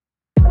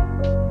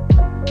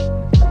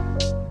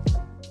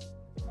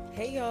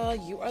Hey y'all,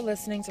 you are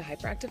listening to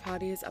Hyperactive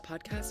Hotties, a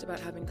podcast about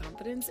having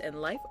confidence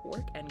in life,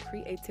 work, and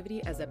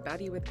creativity as a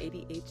baddie with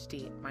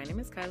ADHD. My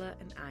name is Kyla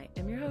and I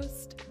am your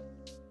host.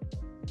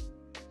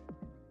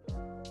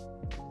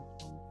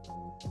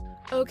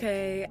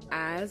 Okay,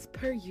 as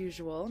per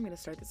usual, I'm going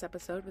to start this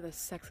episode with a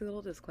sexy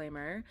little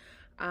disclaimer.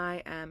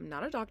 I am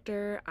not a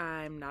doctor,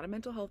 I'm not a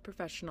mental health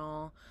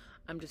professional,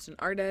 I'm just an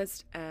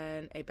artist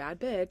and a bad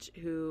bitch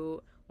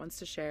who wants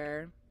to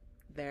share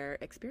their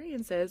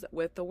experiences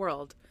with the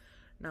world.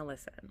 Now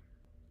listen,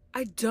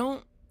 I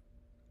don't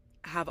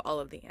have all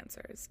of the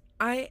answers.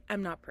 I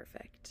am not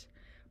perfect,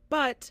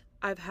 but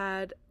I've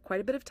had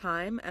quite a bit of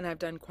time and I've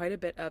done quite a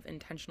bit of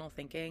intentional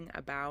thinking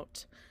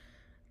about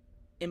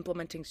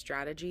implementing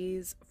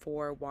strategies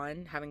for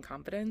one, having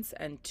confidence,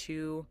 and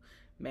two,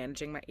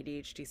 managing my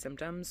ADHD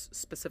symptoms,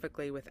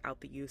 specifically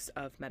without the use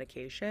of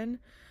medication.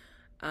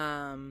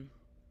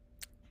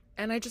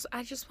 And I just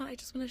want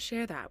to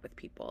share that with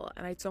people,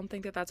 and I don't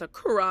think that that's a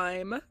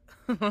crime.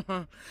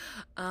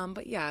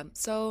 But yeah,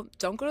 so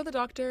don't go to the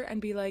doctor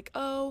and be like,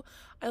 oh,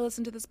 I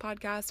listened to this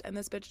podcast and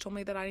this bitch told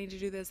me that I need to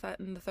do this, that,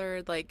 and the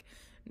third. Like,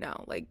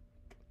 no, like,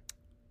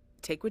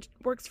 take what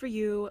works for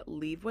you,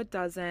 leave what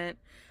doesn't,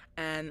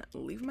 and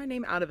leave my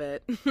name out of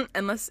it,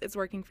 unless it's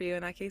working for you.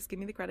 In that case, give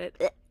me the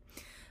credit.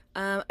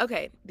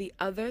 Okay, the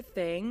other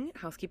thing,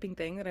 housekeeping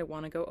thing that I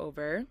want to go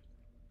over.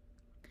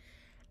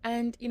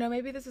 And, you know,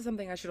 maybe this is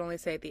something I should only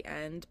say at the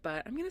end,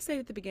 but I'm going to say it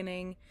at the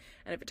beginning.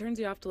 And if it turns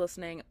you off to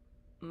listening,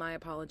 my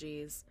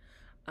apologies.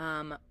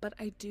 But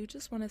I do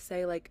just want to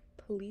say, like,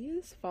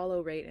 please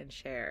follow, rate, and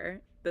share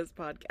this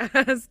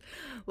podcast.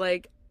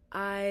 Like,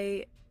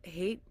 I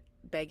hate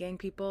begging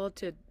people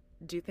to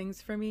do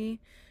things for me.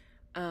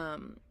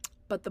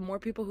 But the more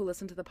people who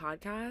listen to the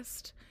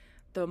podcast,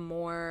 the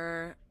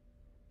more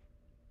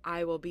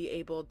I will be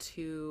able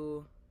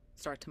to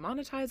start to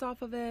monetize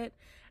off of it.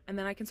 And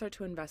then I can start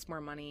to invest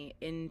more money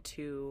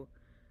into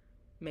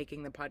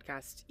making the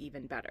podcast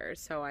even better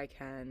so I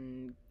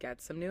can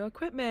get some new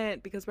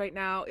equipment, because right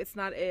now it's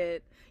not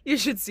it. You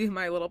should see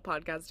my little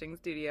podcasting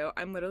studio.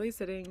 I'm literally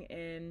sitting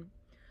in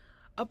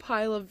a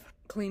pile of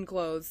clean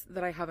clothes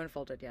that I haven't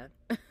folded yet.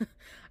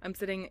 I'm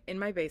sitting in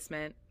my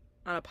basement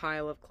on a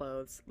pile of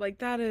clothes. Like,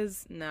 that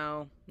is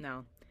no.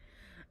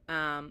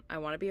 I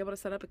want to be able to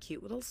set up a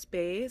cute little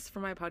space for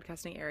my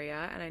podcasting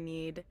area, and I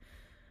need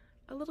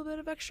a little bit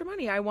of extra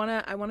money. I want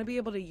to be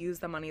able to use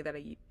the money that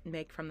I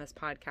make from this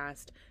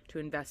podcast to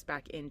invest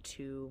back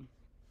into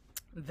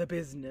the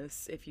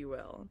business, if you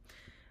will.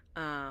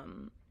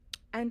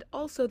 And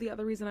also the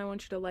other reason I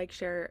want you to like,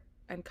 share,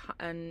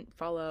 and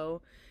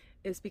follow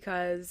is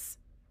because,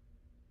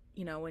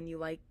 you know, when you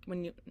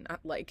not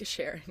like,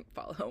 share,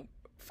 and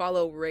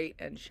follow, rate,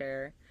 and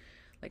share.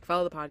 Like,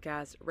 follow the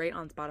podcast, rate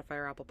on Spotify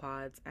or Apple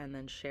Pods, and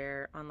then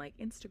share on, like,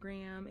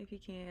 Instagram if you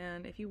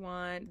can, if you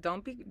want.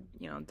 Don't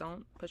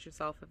push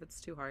yourself if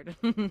it's too hard.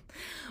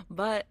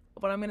 But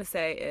what I'm going to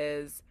say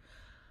is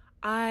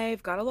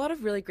I've got a lot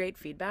of really great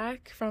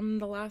feedback from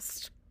the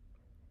last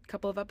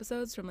couple of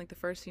episodes, from, like, the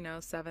first,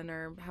 7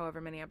 or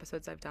however many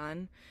episodes I've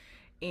done.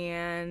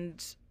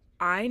 And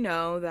I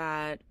know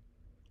that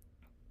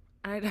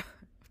of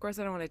course,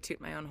 I don't want to toot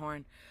my own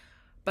horn,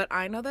 but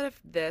I know that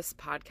if this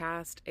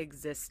podcast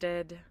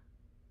existed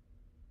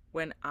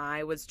when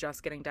I was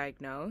just getting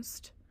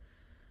diagnosed,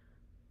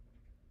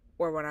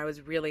 or when I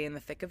was really in the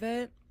thick of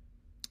it,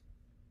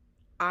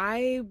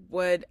 I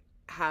would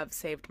have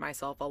saved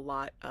myself a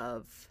lot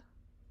of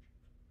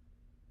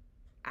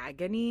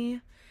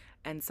agony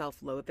and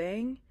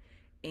self-loathing.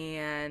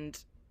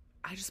 And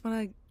I just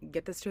want to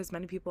get this to as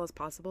many people as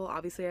possible.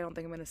 Obviously, I don't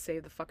think I'm going to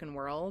save the fucking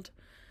world,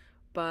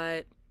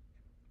 but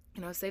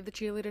save the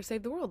cheerleader,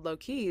 save the world, low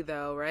key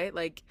though, right?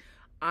 Like,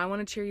 I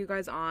want to cheer you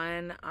guys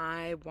on.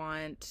 I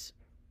want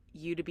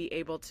you to be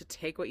able to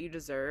take what you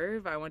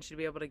deserve. I want you to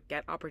be able to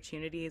get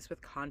opportunities with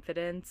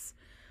confidence.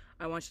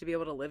 I want you to be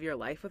able to live your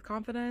life with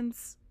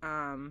confidence.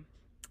 Yeah,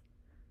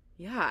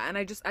 and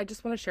I just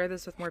want to share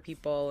this with more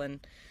people, and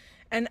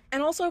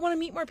also I want to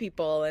meet more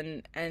people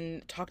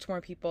and talk to more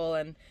people.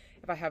 And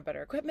if I have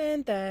better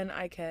equipment, then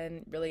I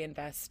can really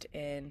invest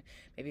in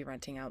maybe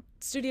renting out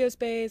studio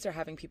space or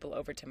having people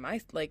over to my,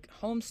 like,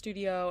 home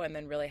studio, and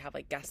then really have,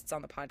 like, guests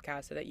on the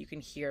podcast so that you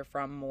can hear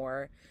from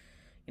more,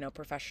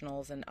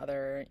 professionals and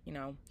other,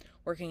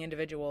 working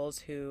individuals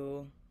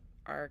who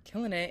are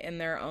killing it in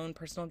their own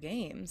personal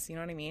games. You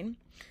know what I mean?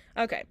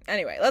 Okay.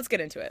 Anyway, let's get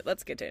into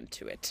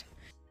it.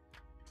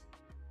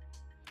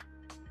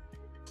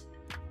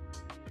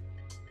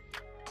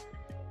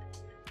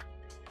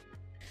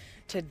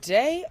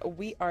 Today,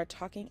 we are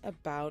talking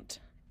about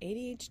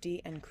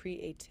ADHD and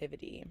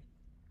creativity.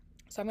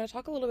 So I'm going to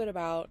talk a little bit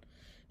about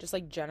just,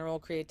 like, general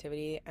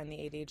creativity and the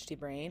ADHD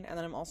brain. And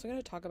then I'm also going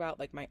to talk about,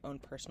 like, my own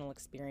personal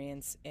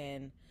experience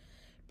in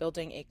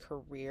building a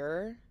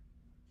career,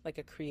 like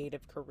a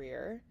creative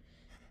career,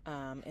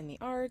 in the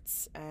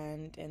arts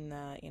and in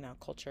the,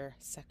 culture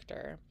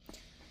sector.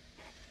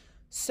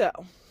 So,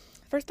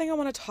 first thing I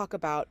want to talk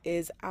about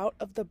is out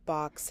of the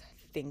box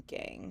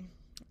thinking.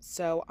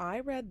 So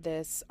I read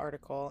this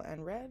article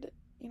and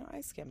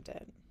I skimmed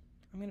it.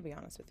 I'm going to be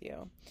honest with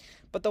you.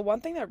 But the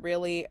one thing that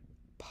really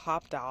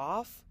popped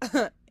off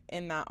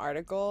in that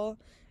article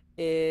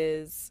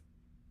is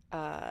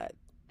uh,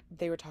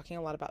 they were talking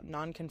a lot about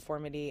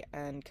nonconformity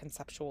and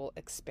conceptual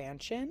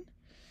expansion,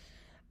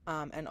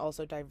 and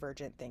also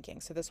divergent thinking.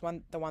 So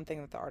the one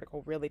thing that the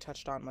article really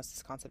touched on was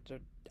this concept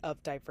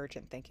of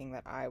divergent thinking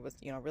that I was,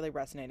 really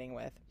resonating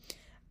with.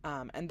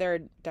 And their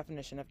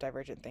definition of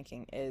divergent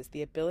thinking is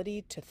the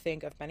ability to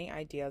think of many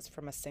ideas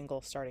from a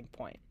single starting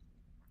point.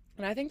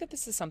 And I think that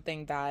this is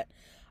something that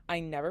I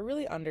never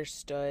really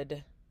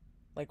understood,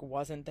 like,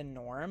 wasn't the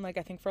norm. Like,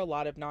 I think for a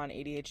lot of non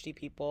ADHD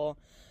people,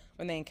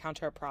 when they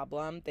encounter a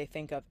problem, they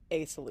think of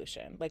a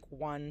solution, like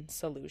one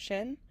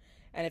solution.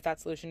 And if that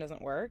solution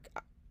doesn't work,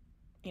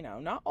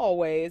 not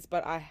always,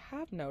 but I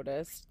have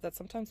noticed that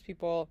sometimes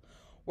people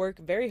work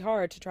very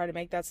hard to try to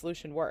make that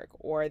solution work,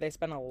 or they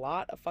spend a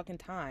lot of fucking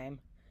time,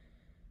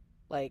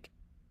 like,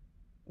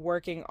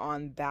 working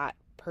on that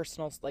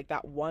personal, like,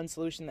 that one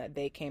solution that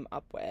they came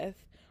up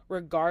with,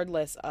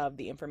 regardless of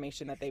the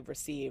information that they've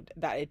received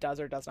that it does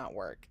or does not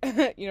work.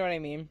 You know what I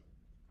mean?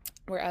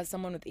 Whereas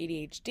someone with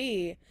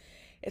ADHD,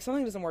 if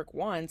something doesn't work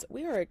once,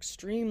 we are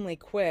extremely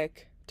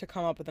quick to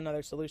come up with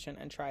another solution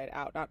and try it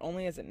out. Not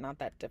only is it not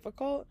that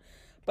difficult,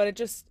 but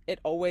it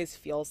always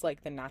feels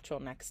like the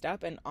natural next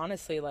step. And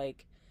honestly,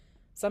 like,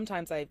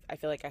 sometimes I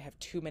feel like I have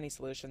too many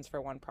solutions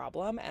for one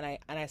problem, and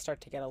I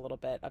start to get a little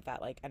bit of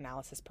that, like,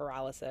 analysis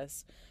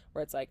paralysis,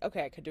 where it's like,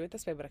 okay, I could do it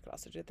this way, but I could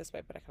also do it this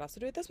way, but I could also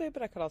do it this way,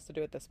 but I could also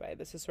do it this way.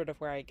 This is sort of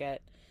where I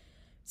get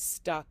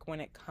stuck when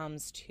it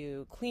comes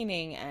to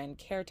cleaning and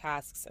care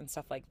tasks and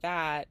stuff like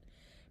that,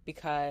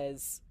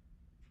 because,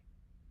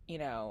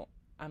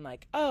 I'm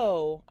like,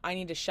 oh, I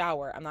need to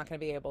shower. I'm not going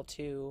to be able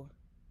to,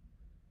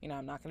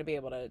 I'm not going to be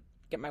able to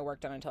get my work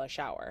done until I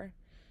shower.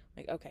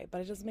 Like, okay,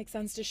 but it doesn't make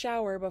sense to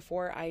shower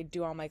before I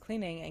do all my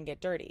cleaning and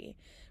get dirty.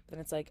 But then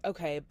it's like,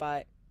 okay,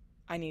 but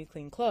I need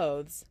clean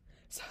clothes.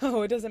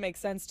 So it doesn't make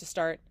sense to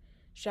start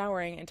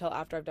showering until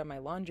after I've done my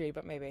laundry,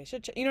 but maybe I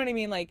should, you know what I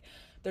mean? Like,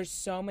 there's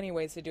so many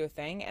ways to do a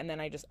thing, and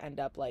then I just end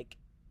up, like,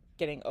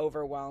 getting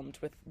overwhelmed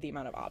with the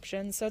amount of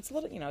options. So it's a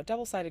little,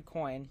 double-sided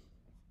coin.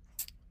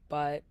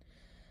 But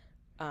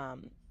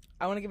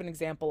I want to give an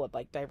example of,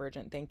 like,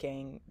 divergent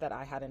thinking that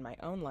I had in my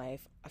own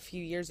life. A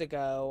few years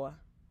ago,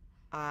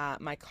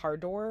 my car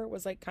door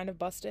was, like, kind of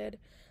busted,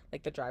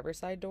 like the driver's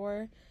side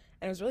door,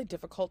 and it was really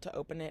difficult to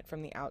open it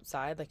from the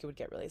outside. Like, it would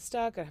get really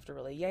stuck. I'd have to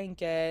really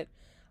yank it.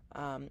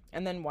 And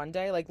then one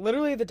day, like,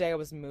 literally the day I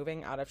was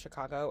moving out of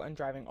Chicago and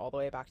driving all the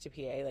way back to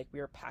PA, like, we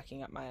were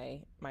packing up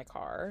my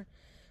car,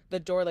 the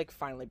door, like,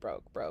 finally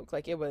broke.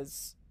 Like, it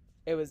was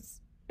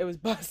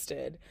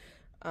busted.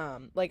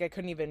 Like, I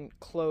couldn't even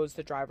close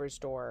the driver's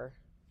door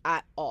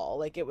at all.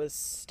 Like, it was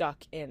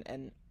stuck in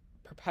an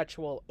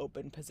perpetual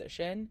open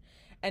position.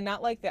 And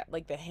not like that,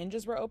 like, the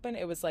hinges were open.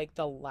 It was like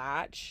the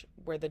latch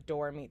where the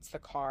door meets the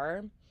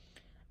car.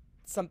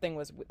 Something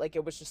was, like,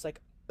 it was just like,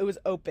 it was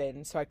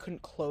open, so I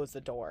couldn't close the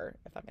door,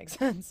 if that makes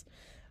sense.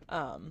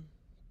 Um,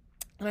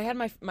 and I had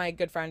my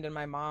good friend and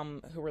my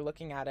mom who were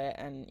looking at it,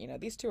 and,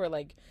 these two are,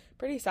 like,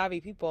 pretty savvy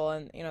people,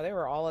 and, they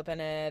were all up in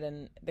it,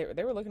 and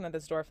they were looking at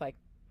this door for, like,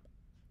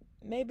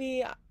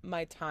 maybe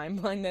my time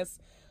blindness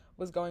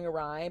was going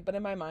awry, but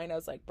in my mind I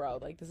was like, bro,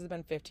 like, this has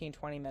been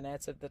 15-20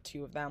 minutes of the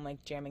two of them,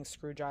 like, jamming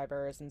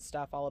screwdrivers and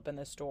stuff all up in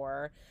this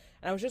door,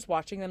 and I was just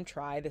watching them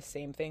try the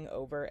same thing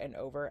over and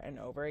over and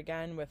over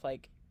again with,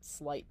 like,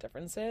 slight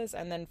differences.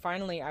 And then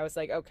finally I was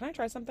like, oh, can I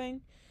try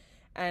something?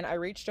 And I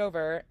reached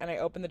over and I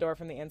opened the door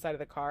from the inside of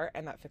the car,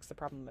 and that fixed the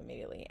problem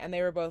immediately. And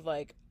they were both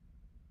like,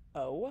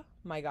 oh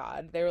my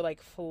god. They were,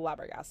 like,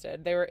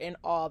 flabbergasted. They were in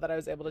awe that I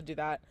was able to do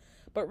that.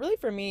 But really,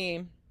 for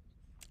me,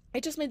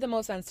 it just made the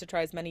most sense to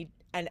try as many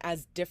and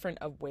as different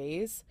of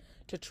ways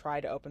to try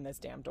to open this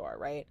damn door,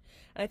 right?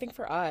 And I think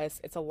for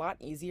us, it's a lot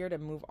easier to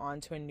move on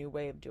to a new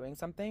way of doing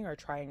something, or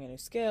trying a new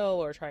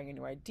skill, or trying a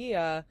new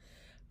idea,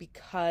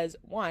 because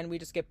one, we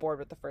just get bored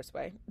with the first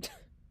way,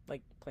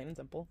 like, plain and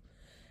simple.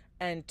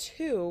 And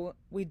two,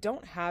 we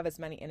don't have as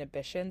many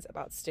inhibitions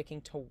about sticking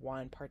to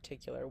one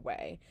particular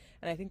way.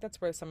 And I think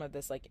that's where some of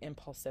this, like,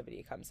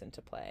 impulsivity comes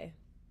into play.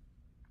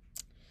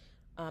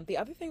 The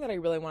other thing that I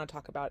really want to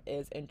talk about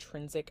is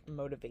intrinsic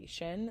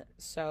motivation.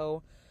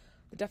 So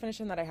the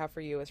definition that I have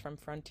for you is from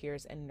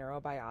Frontiers in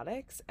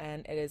Neurobiotics,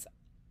 and it is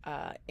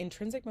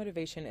intrinsic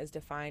motivation is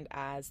defined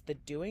as the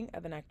doing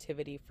of an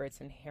activity for its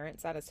inherent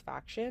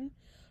satisfaction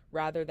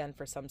rather than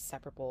for some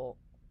separable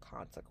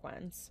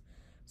consequence.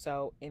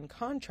 So in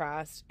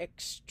contrast,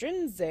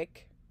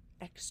 extrinsic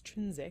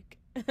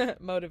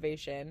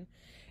motivation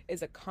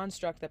is a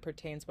construct that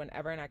pertains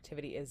whenever an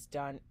activity is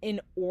done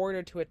in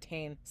order to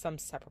attain some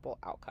separable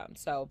outcome.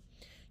 So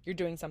you're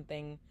doing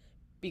something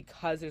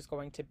because there's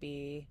going to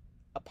be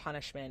a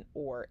punishment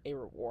or a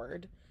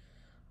reward.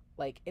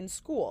 Like in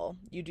school,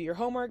 you do your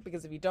homework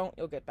because if you don't,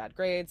 you'll get bad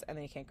grades, and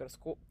then you can't go to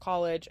school,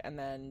 college, and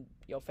then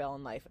you'll fail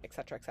in life,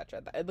 etc.,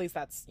 etc. At least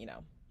that's,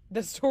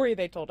 the story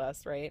they told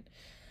us, right?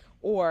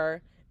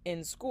 Or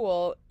in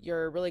school,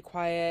 you're really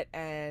quiet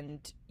and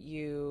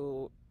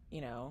you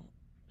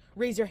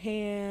raise your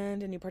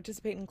hand and you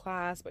participate in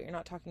class, but you're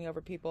not talking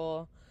over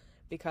people,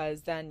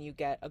 because then you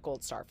get a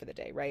gold star for the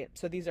day, right?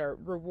 So these are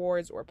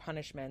rewards or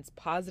punishments,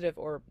 positive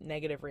or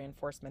negative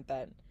reinforcement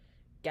that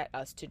get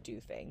us to do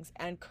things.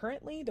 And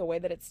currently, the way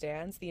that it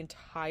stands, the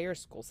entire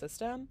school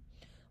system,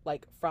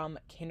 like from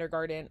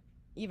kindergarten,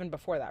 even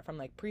before that, from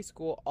like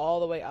preschool all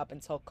the way up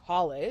until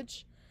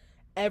college,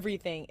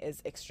 everything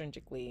is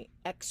extrinsically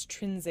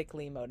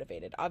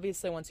motivated.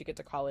 Obviously, once you get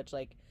to college,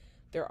 like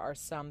there are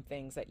some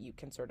things that you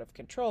can sort of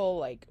control,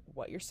 like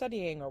what you're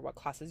studying or what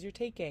classes you're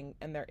taking,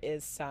 and there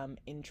is some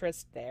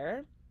interest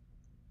there.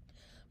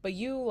 But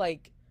you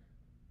like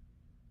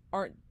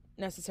aren't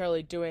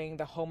necessarily doing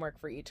the homework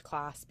for each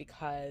class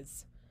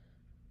because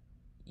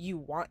you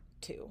want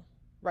to,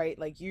 right?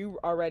 Like you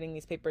are writing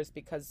these papers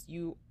because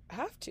you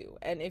have to.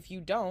 And if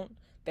you don't,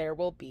 there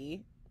will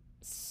be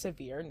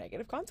severe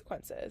negative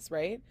consequences,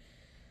 right?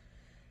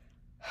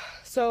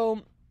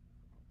 So,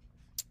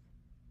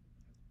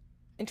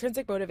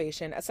 intrinsic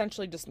motivation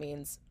essentially just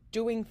means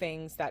doing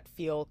things that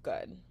feel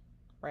good,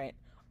 right?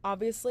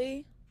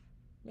 Obviously,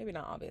 maybe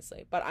not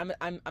obviously, but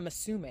I'm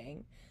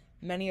assuming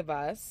many of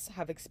us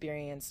have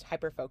experienced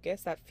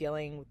hyperfocus, that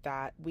feeling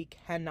that we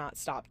cannot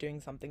stop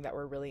doing something that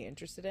we're really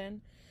interested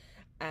in.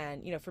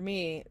 And, for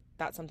me,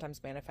 that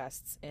sometimes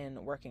manifests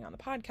in working on the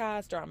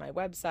podcast or on my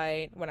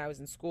website. When I was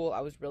in school,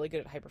 I was really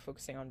good at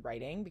hyperfocusing on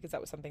writing because that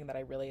was something that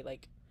I really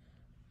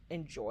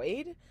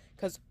enjoyed.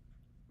 Because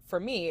for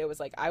me, it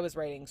was like I was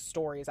writing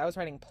stories, I was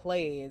writing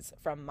plays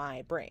from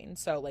my brain.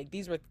 So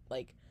these were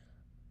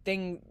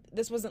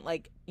this wasn't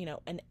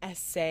an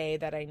essay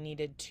that I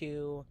needed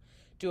to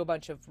do a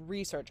bunch of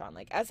research on.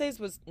 Like essays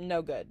was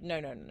no good. No,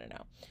 no, no, no,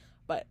 no.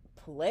 But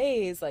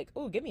plays,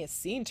 oh, give me a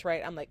scene to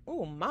write. I'm like,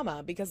 oh,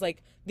 mama, because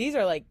these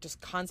are just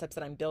concepts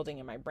that I'm building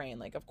in my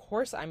brain. Of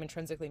course I'm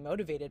intrinsically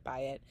motivated by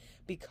it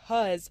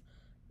because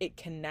it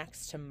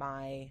connects to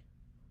my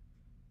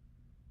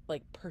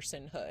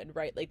personhood,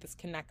 right? This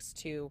connects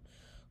to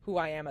who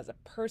I am as a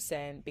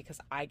person because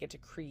I get to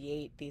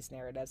create these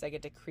narratives. I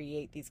get to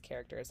create these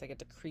characters. I get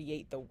to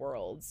create the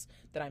worlds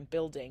that I'm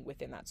building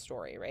within that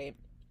story, right?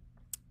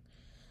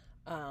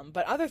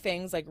 But other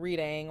things like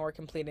reading or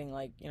completing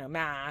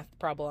math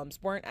problems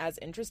weren't as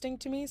interesting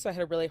to me. So I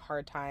had a really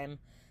hard time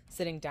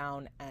sitting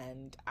down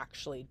and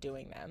actually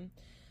doing them.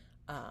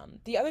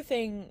 The other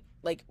thing,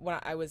 when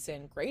I was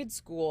in grade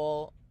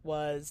school,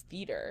 was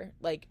theater.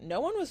 No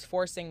one was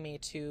forcing me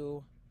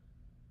to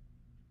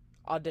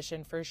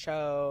audition for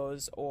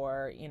shows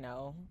or,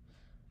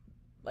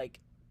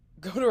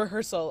 go to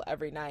rehearsal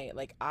every night.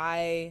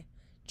 I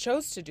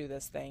chose to do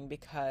this thing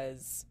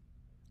because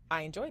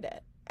I enjoyed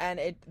it.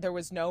 And there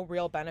was no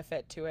real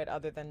benefit to it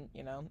other than,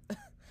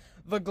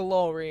 the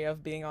glory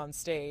of being on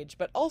stage.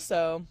 But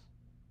also,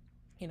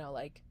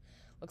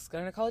 looks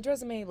good on a college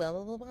resume, blah,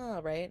 blah, blah, blah,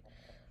 right?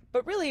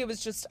 But really, it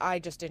was just, I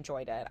just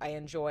enjoyed it. I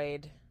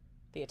enjoyed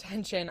the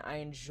attention. I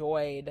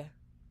enjoyed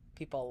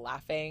people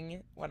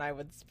laughing when I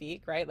would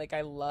speak, right?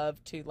 I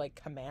love to,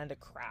 command a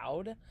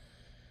crowd.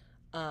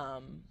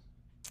 And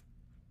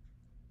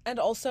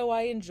also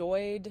I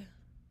enjoyed,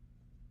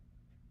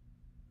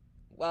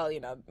 well,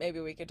 maybe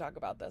we could talk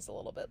about this a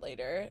little bit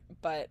later,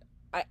 but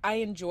I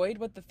enjoyed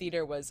what the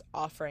theater was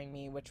offering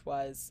me, which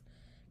was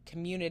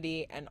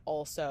community and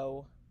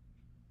also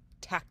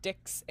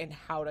tactics in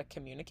how to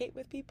communicate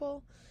with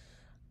people.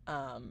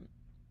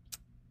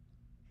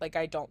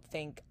 I don't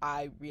think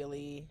I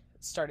really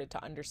started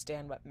to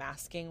understand what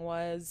masking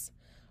was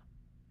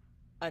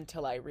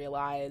until I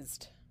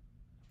realized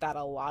that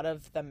a lot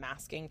of the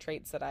masking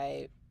traits that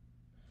I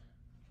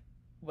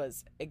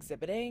was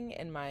exhibiting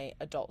in my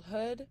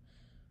adulthood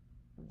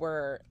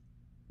were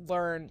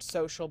learned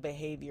social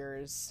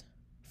behaviors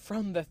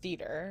from the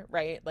theater,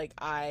 right?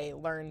 I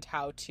learned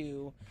how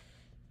to,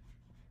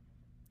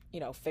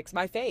 fix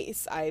my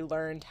face. I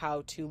learned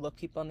how to look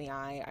people in the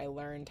eye. I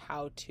learned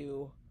how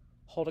to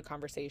hold a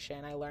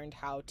conversation. I learned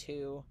how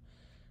to,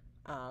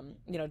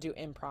 do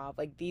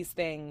improv. These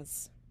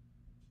things,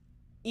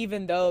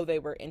 even though they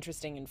were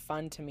interesting and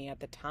fun to me at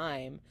the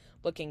time,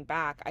 looking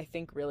back, I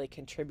think really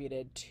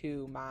contributed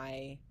to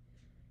my,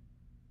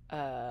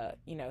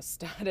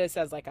 status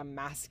as a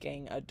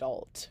masking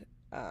adult.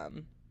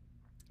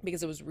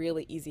 Because it was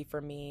really easy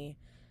for me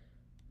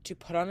to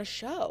put on a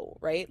show,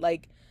 right?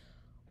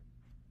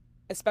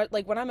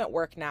 Especially when I'm at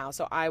work now.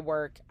 So I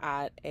work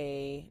at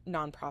a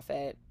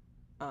nonprofit,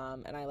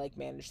 and I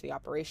manage the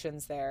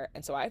operations there.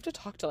 And so I have to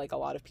talk to a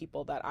lot of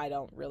people that I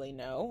don't really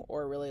know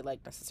or really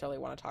necessarily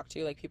want to talk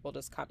to. People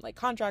just come,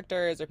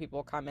 contractors, or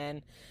people come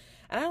in,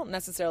 and I don't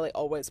necessarily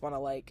always want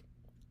to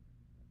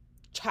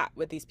chat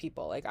with these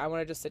people. I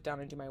want to just sit down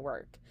and do my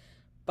work.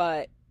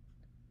 But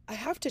I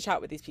have to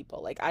chat with these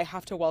people. I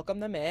have to welcome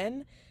them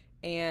in.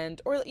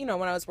 And, or, when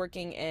I was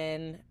working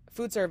in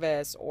food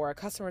service or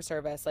customer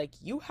service,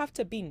 you have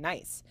to be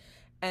nice.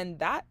 And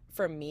that,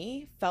 for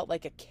me, felt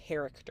like a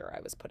character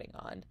I was putting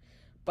on.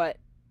 But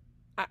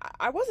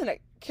I wasn't a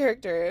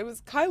character. It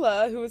was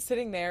Kyla who was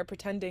sitting there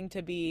pretending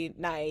to be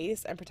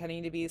nice and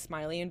pretending to be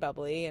smiley and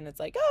bubbly. And it's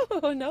like,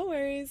 oh, no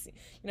worries.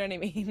 You know what I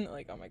mean?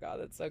 Like, oh my God,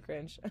 that's so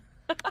cringe.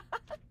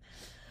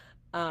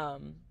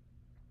 um,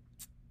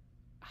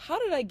 how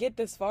did I get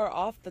this far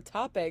off the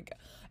topic?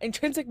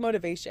 Intrinsic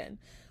motivation.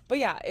 But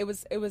yeah, it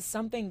was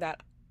something that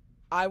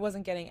I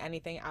wasn't getting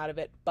anything out of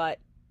it but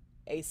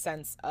a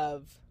sense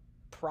of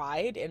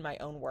pride in my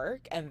own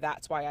work, and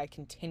that's why I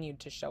continued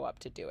to show up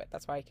to do it.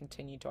 That's why I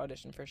continued to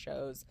audition for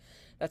shows.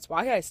 That's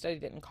why I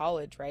studied it in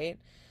college, right?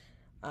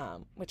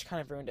 Which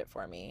kind of ruined it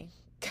for me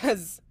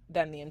because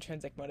then the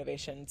intrinsic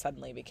motivation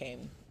suddenly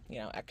became,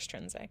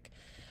 extrinsic.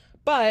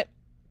 But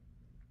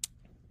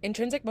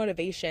intrinsic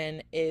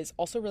motivation is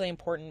also really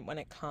important when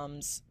it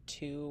comes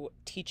to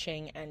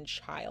teaching and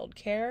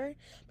childcare,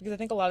 because I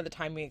think a lot of the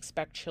time we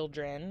expect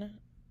children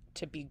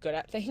to be good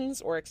at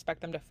things or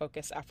expect them to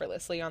focus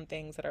effortlessly on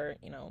things that are,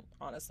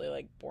 honestly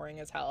like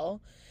boring as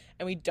hell.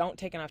 And we don't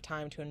take enough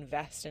time to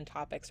invest in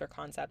topics or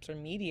concepts or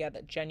media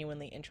that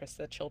genuinely interest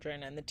the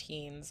children and the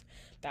teens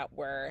that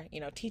we're,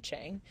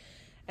 teaching.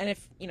 And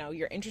if,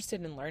 you're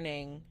interested in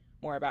learning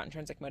more about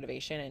intrinsic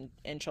motivation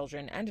in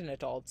children and in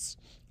adults,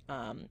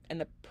 and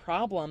the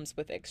problems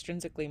with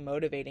extrinsically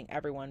motivating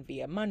everyone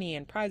via money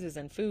and prizes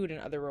and food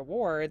and other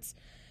rewards,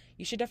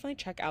 you should definitely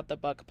check out the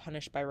book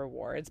Punished by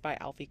Rewards by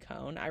Alfie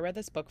Kohn. I read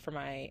this book for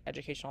my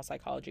educational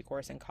psychology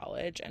course in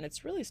college, and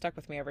it's really stuck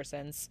with me ever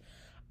since.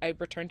 I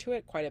returned to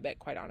it quite a bit,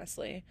 quite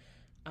honestly.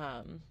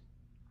 So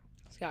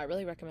yeah, I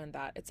really recommend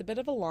that. It's a bit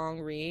of a long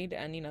read,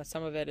 and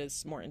some of it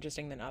is more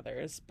interesting than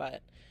others,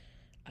 but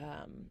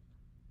um,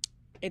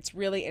 it's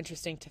really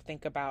interesting to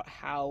think about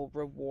how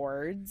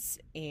rewards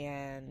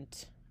and,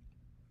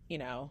 you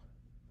know,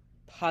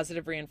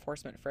 positive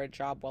reinforcement for a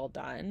job well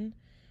done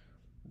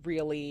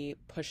really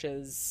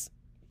pushes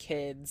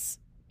kids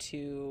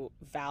to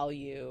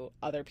value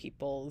other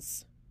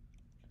people's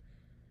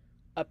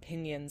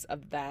opinions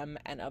of them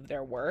and of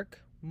their work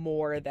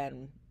more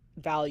than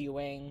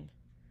valuing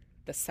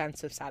the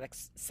sense of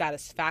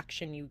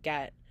satisfaction you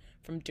get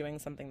from doing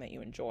something that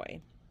you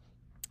enjoy.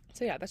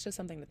 So yeah, that's just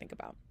something to think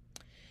about.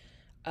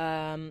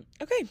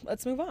 Okay,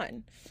 let's move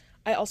on.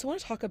 I also want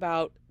to talk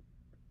about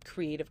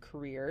creative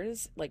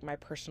careers, like my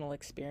personal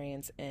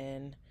experience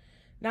in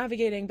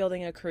navigating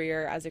building a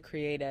career as a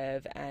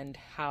creative and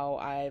how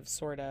I've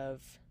sort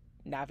of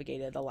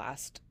navigated the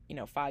last,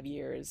 5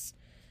 years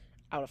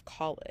out of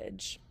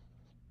college.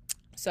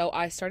 So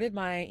I started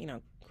my,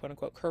 quote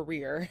unquote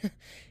career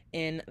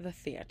in the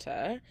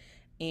theater,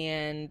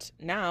 and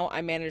now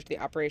I manage the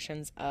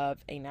operations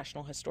of a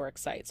national historic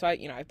site. So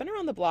I've been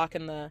around the block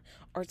in the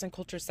arts and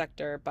culture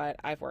sector, but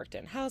I've worked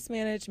in house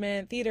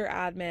management, theater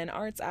admin,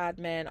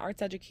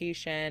 arts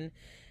education,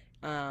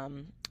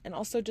 and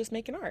also just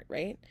making art,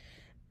 right?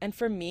 And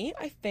for me,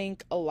 I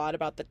think a lot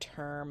about the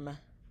term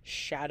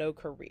shadow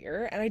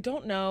career, and I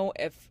don't know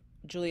if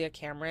Julia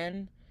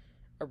Cameron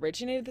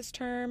originated this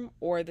term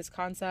or this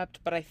concept,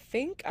 but I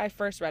think I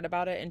first read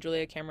about it in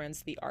Julia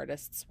Cameron's The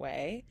Artist's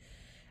Way.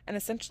 And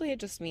essentially, it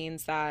just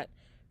means that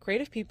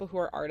creative people who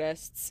are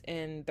artists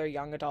in their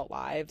young adult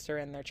lives or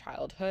in their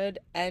childhood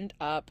end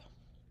up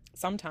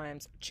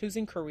sometimes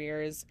choosing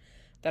careers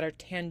that are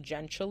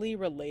tangentially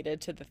related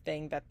to the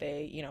thing that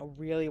they,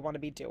 really want to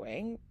be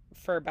doing,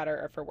 for better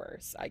or for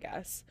worse, I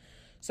guess.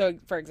 So,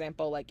 for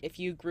example, like if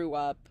you grew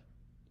up,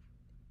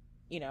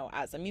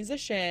 as a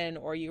musician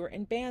or you were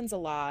in bands a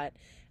lot,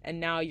 and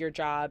now your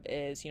job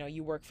is,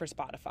 you work for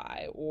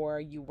Spotify or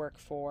you work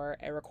for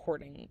a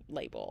recording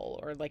label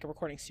or like a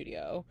recording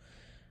studio,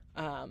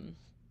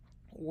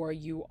 or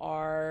you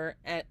are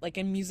like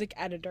a music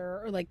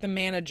editor or like the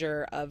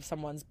manager of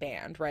someone's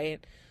band,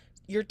 right?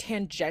 You're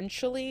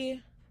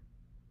tangentially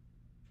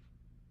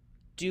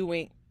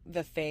doing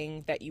the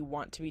thing that you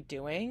want to be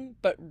doing,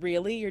 but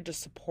really you're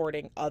just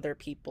supporting other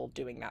people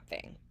doing that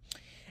thing.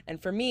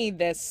 And for me,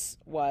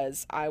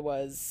 I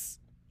was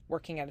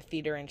working at a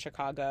theater in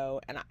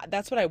Chicago, and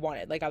that's what I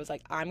wanted. Like, I was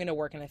like, I'm going to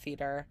work in a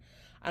theater.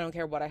 I don't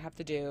care what I have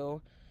to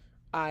do.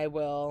 I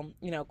will,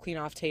 clean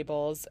off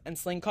tables and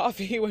sling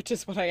coffee, which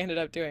is what I ended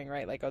up doing,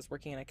 right? Like, I was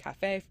working in a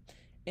cafe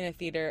in a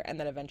theater, and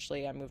then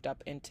eventually I moved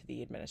up into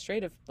the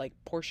administrative, like,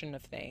 portion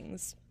of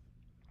things.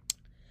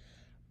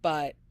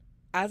 But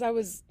as I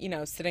was,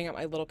 sitting at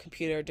my little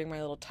computer doing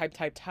my little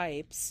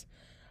types,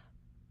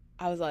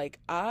 I was like,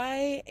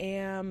 I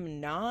am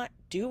not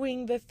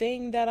doing the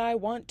thing that I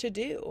want to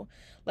do.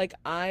 Like,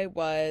 I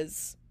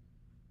was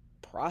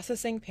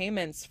processing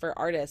payments for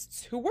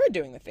artists who were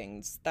doing the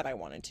things that I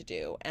wanted to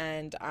do.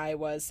 And I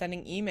was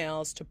sending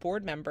emails to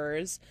board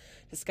members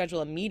to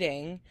schedule a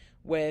meeting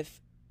with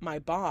my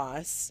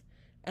boss.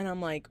 And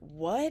I'm like,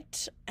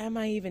 what am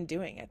I even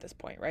doing at this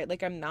point, right?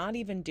 Like, I'm not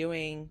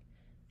writing,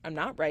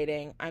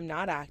 I'm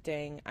not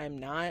acting, I'm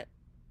not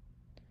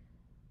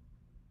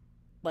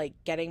like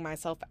getting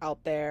myself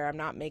out there, I'm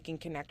not making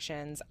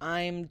connections,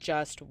 I'm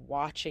just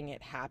watching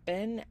it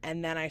happen.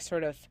 And then I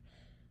sort of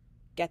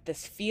get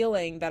this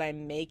feeling that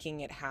I'm making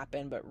it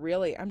happen, but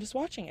really I'm just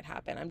watching it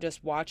happen. I'm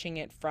just watching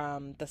it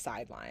from the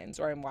sidelines,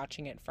 or I'm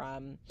watching it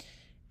from,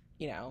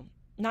 you know,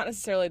 not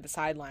necessarily the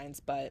sidelines,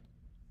 but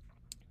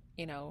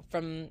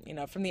from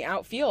the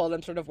outfield,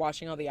 I'm sort of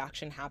watching all the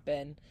action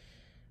happen.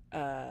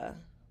 uh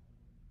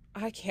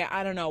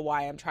I don't know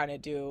why I'm trying to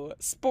do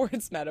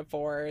sports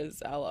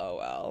metaphors,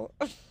 lol.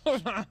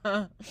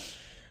 um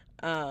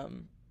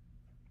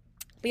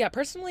but yeah,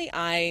 personally,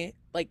 I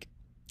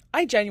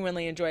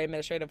genuinely enjoy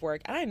administrative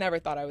work, and I never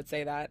thought I would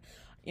say that.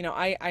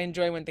 I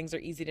enjoy when things are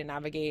easy to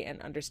navigate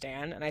and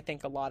understand, and I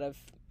think a lot of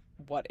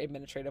what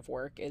administrative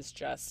work is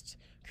just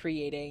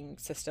creating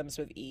systems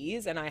with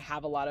ease, and I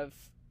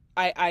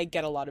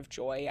get a lot of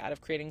joy out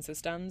of creating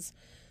systems.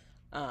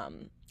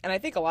 And I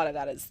think a lot of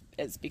that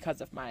is because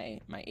of my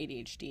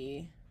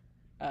ADHD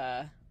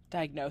uh,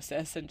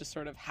 diagnosis, and just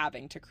sort of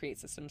having to create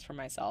systems for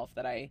myself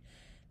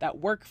that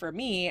work for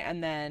me,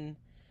 and then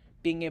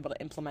being able to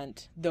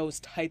implement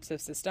those types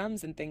of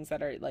systems and things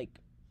that are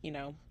like,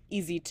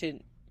 easy to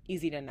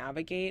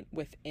navigate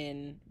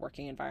within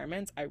working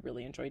environments. I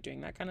really enjoy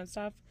doing that kind of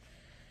stuff.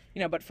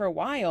 But for a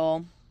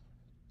while,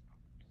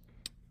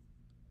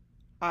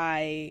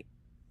 I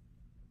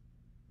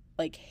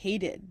like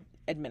hated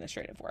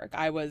administrative work.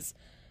 I was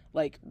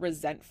like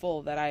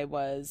resentful that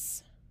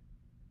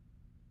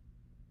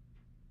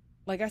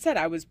like I said,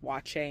 I was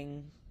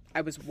watching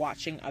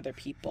other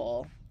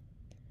people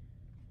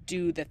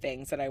do the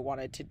things that I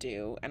wanted to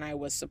do, and I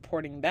was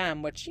supporting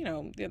them, which,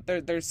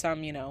 there's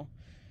some,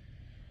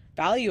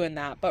 value in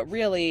that, but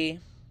really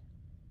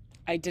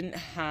I didn't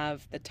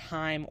have the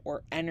time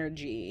or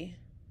energy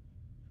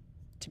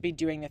to be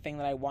doing the thing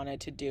that I wanted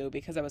to do,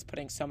 because I was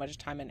putting so much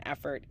time and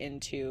effort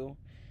into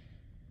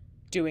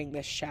doing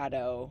this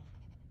shadow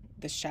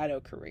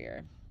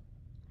career.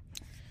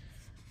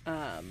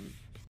 And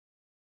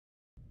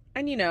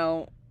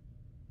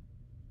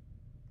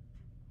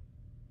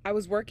I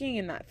was working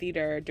in that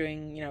theater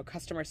doing,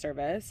 customer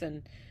service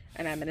and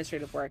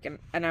administrative work,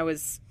 and I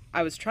was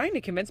trying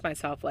to convince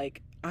myself,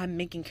 like, I'm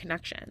making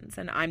connections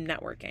and I'm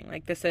networking.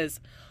 Like, this is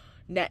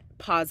net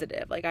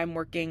positive. Like, I'm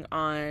working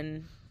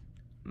on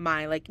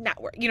my like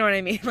network. You know what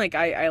I mean? Like,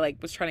 I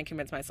like was trying to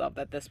convince myself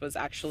that this was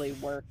actually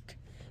work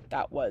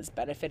that was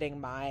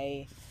benefiting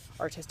my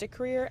artistic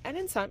career. And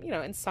in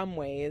some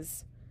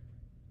ways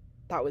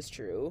that was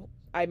true.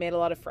 I made a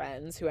lot of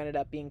friends who ended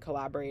up being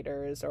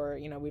collaborators, or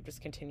we've just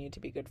continued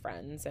to be good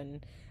friends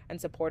and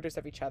supporters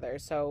of each other.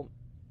 So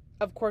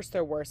of course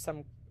there were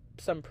some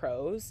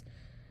pros,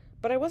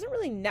 but I wasn't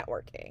really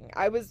networking.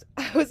 I was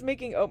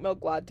making oat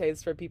milk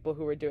lattes for people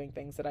who were doing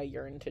things that I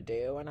yearned to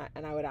do, and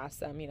I would ask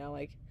them,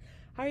 like,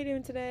 how are you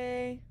doing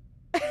today?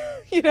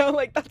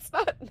 Like, that's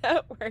not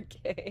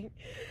networking.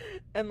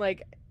 And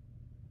like,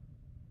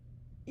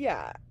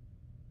 yeah,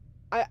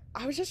 I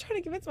was just trying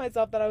to convince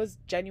myself that I was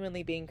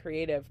genuinely being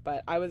creative,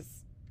 but I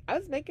was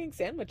making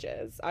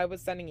sandwiches. I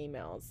was sending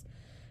emails.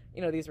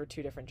 These were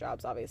two different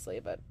jobs, obviously,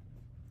 but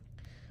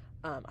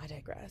I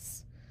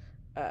digress.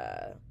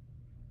 Uh,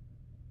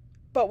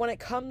 but when it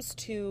comes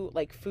to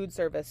like food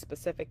service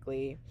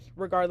specifically,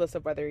 regardless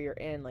of whether you're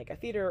in like a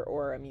theater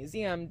or a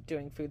museum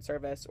doing food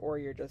service, or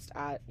you're just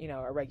at,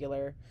 a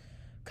regular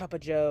Cup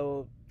of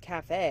Joe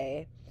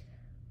cafe,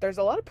 there's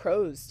a lot of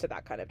pros to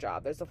that kind of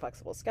job. There's a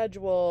flexible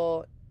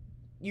schedule.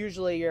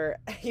 Usually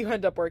you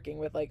end up working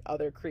with like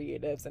other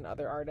creatives and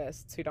other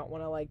artists who don't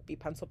want to like be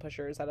pencil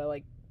pushers at a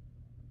like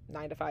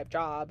 9 to 5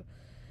 job.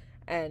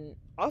 And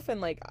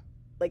often like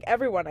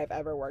everyone I've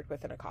ever worked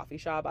with in a coffee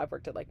shop, I've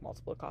worked at like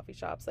multiple coffee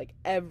shops, like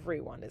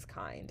everyone is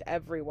kind,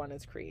 everyone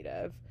is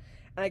creative.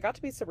 And I got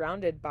to be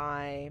surrounded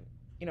by,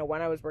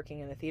 when I was working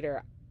in the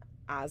theater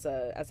as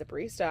a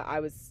barista,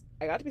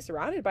 I got to be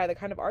surrounded by the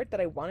kind of art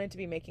that I wanted to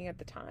be making at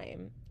the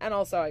time. And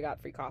also I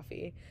got free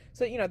coffee.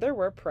 So, there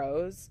were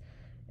pros.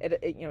 It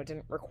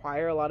didn't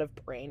require a lot of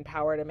brain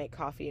power to make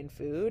coffee and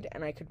food,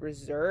 and I could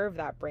reserve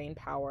that brain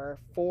power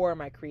for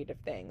my creative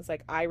things.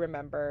 Like, I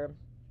remember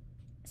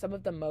some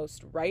of the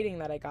most writing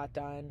that I got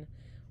done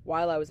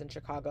while I was in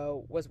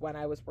Chicago was when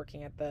I was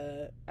working at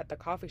the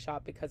coffee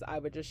shop, because I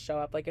would just show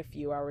up like a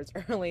few hours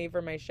early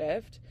for my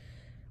shift.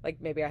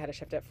 Like, maybe I had a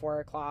shift at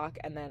 4 o'clock,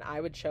 and then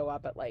I would show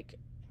up at like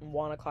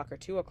 1 o'clock or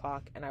 2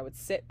 o'clock, and I would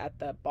sit at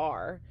the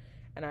bar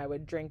and I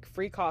would drink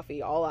free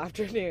coffee all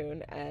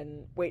afternoon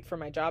and wait for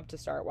my job to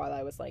start while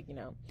I was like,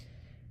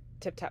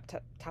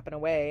 tapping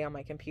away on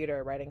my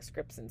computer, writing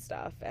scripts and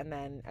stuff. And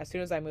then as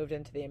soon as I moved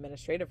into the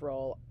administrative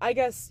role, I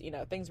guess,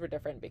 things were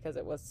different because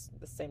it was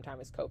the same time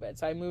as COVID.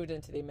 So I moved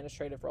into the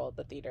administrative role at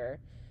the theater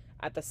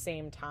at the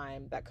same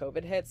time that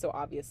COVID hit. So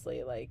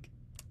obviously, like,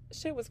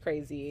 shit was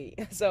crazy.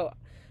 So,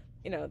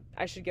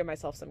 I should give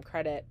myself some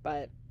credit,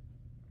 but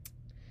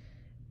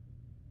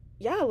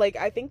yeah, like,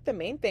 I think the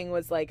main thing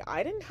was like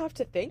I didn't have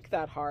to think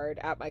that hard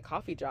at my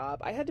coffee job.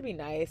 I had to be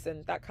nice,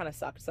 and that kind of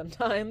sucked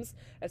sometimes,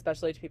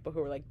 especially to people who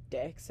were like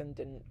dicks and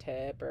didn't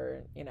tip,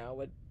 or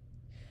would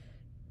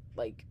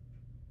like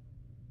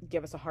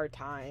give us a hard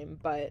time.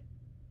 But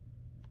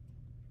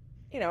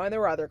and there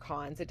were other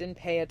cons. It didn't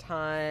pay a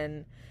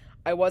ton.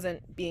 I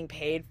wasn't being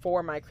paid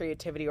for my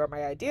creativity or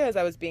my ideas.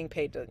 I was being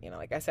paid to,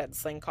 like I said,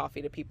 sling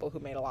coffee to people who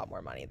made a lot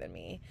more money than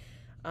me.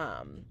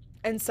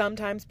 And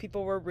sometimes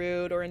people were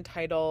rude or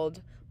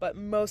entitled, but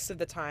most of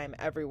the time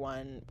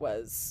everyone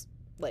was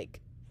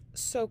like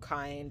so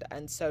kind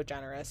and so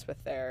generous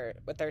with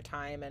their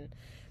time. And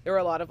there were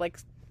a lot of like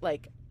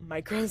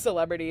micro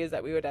celebrities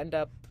that we would end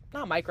up,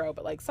 not micro,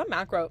 but like some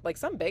macro, like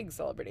some big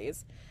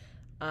celebrities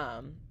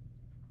um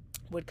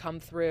would come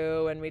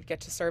through, and we'd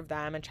get to serve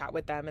them and chat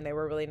with them, and they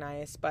were really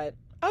nice. But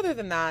other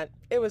than that,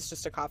 it was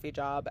just a coffee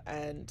job,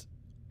 and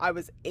I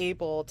was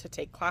able to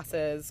take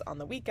classes on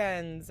the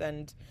weekends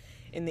and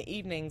in the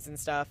evenings and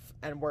stuff,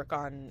 and work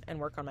on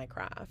my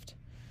craft.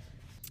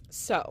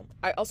 So,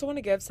 I also want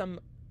to give some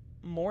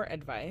more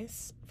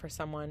advice for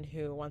someone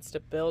who wants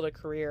to build a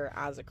career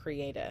as a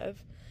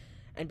creative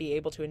and be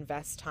able to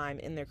invest time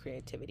in their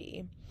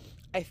creativity.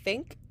 I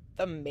think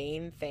the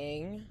main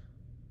thing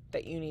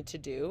that you need to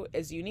do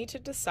is you need to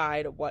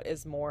decide what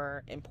is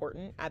more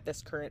important at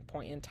this current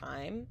point in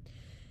time.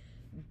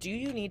 Do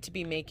you need to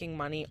be making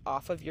money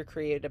off of your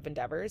creative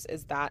endeavors?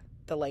 Is that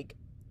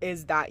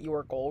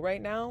your goal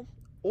right now?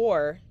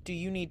 Or do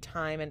you need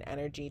time and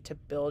energy to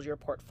build your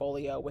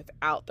portfolio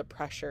without the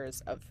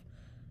pressures of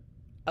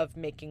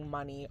making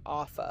money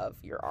off of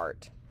your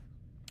art?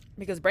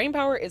 Because brain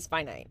power is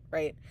finite,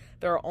 right?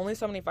 There are only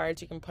so many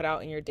fires you can put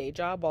out in your day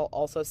job while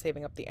also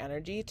saving up the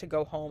energy to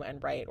go home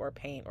and write or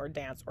paint or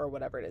dance or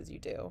whatever it is you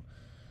do.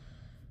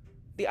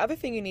 The other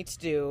thing you need to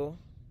do,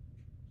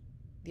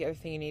 the other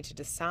thing you need to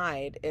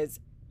decide is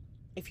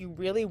if you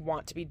really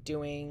want to be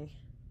doing,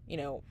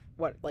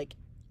 what like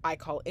I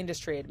call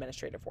industry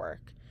administrative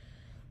work.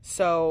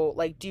 So,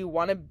 like, do you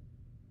want to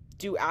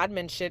do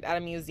admin shit at a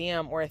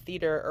museum or a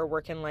theater or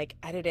work in like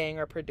editing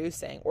or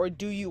producing? Or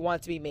do you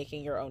want to be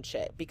making your own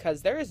shit?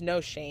 Because there is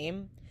no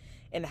shame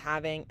in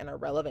having an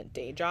irrelevant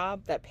day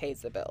job that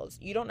pays the bills.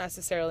 You don't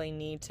necessarily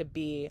need to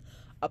be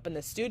up in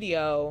the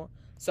studio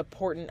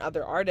supporting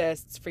other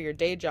artists for your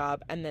day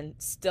job and then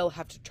still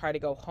have to try to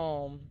go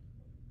home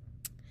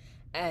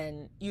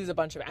and use a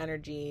bunch of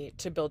energy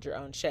to build your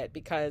own shit,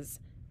 because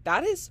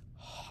that is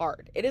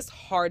hard. It is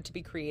hard to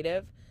be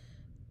creative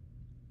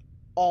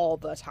all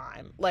the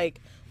time. Like,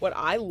 what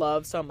I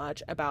love so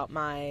much about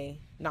my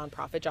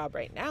nonprofit job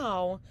right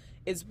now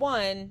is,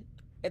 one,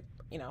 it,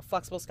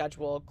 flexible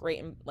schedule,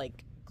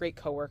 great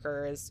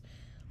coworkers,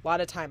 a lot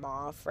of time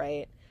off,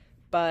 right?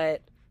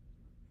 But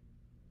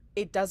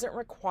it doesn't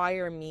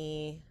require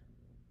me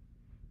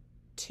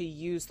to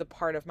use the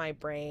part of my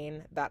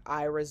brain that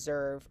I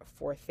reserve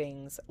for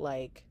things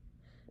like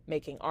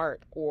making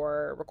art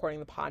or recording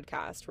the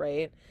podcast,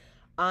 right?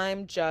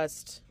 I'm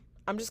just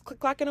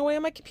click-clacking away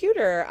on my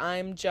computer.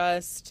 I'm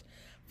just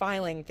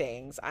filing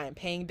things. I'm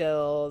paying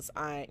bills.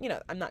 I'm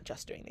not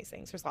just doing these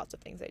things. There's lots of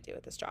things I do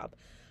at this job.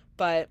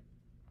 But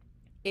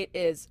it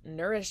is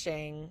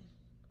nourishing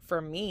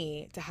for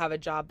me to have a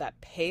job that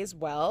pays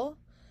well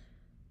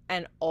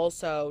and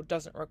also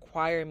doesn't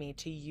require me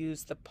to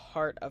use the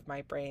part of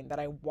my brain that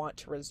I want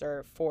to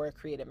reserve for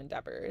creative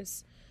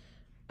endeavors.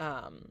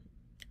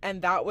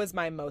 And that was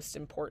my most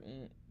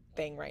important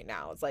thing right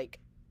now. It's like,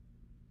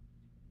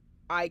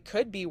 I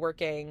could be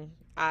working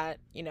at,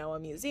 a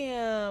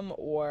museum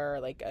or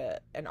like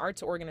an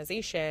arts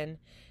organization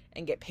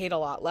and get paid a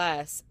lot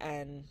less,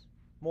 and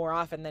more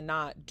often than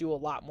not do a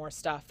lot more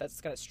stuff that's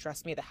going to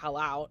stress me the hell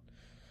out.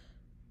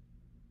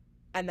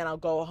 And then I'll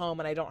go home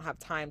and I don't have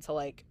time to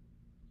like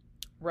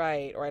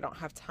write, or I don't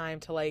have time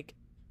to like,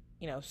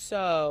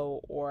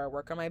 sew or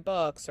work on my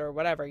books or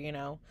whatever.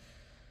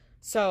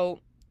 So,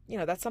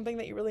 that's something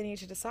that you really need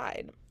to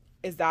decide.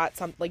 Is that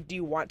do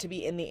you want to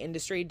be in the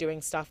industry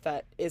doing stuff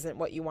that isn't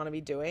what you want to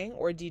be doing?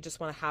 Or do you just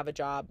want to have a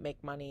job,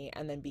 make money,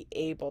 and then be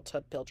able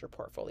to build your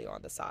portfolio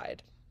on the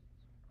side?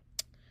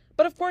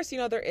 But of course,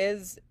 there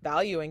is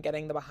value in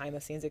getting the behind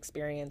the scenes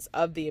experience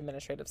of the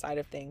administrative side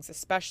of things,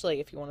 especially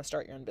if you want to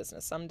start your own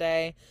business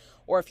someday,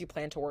 or if you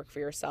plan to work for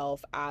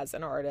yourself as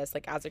an artist,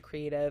 like as a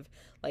creative.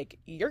 Like,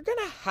 you're going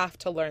to have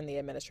to learn the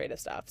administrative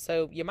stuff.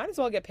 So you might as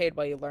well get paid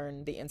while you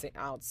learn the ins and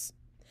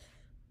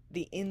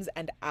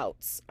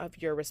outs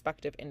of your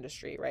respective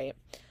industry, right?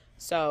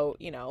 So,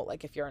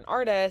 like if you're an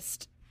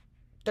artist,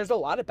 there's a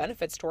lot of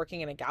benefits to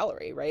working in a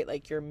gallery, right?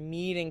 Like, you're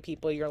meeting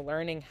people, you're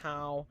learning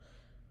how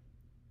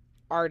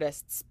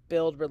artists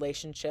build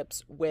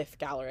relationships with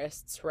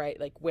gallerists, right?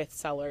 Like with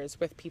sellers,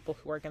 with people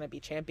who are going to be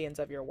champions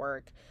of your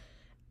work.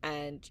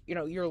 And,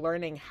 you're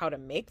learning how to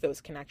make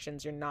those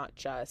connections. You're not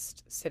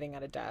just sitting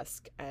at a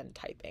desk and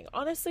typing.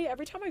 Honestly,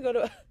 every time I go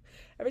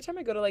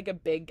to like a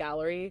big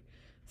gallery,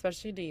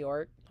 especially in New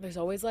York, there's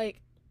always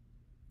like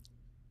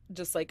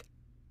just like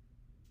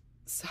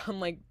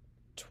some like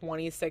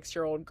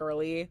 26-year-old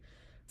girly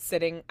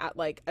sitting at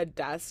like a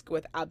desk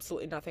with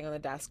absolutely nothing on the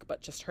desk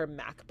but just her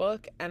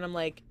MacBook. And I'm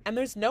like, and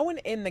there's no one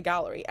in the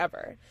gallery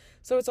ever.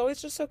 So it's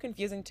always just so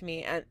confusing to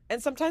me.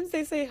 And sometimes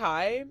they say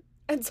hi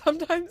and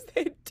sometimes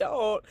they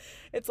don't.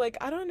 It's like,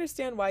 I don't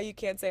understand why you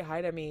can't say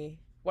hi to me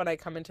when I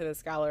come into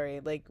this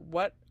gallery. Like,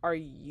 what are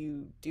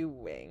you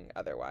doing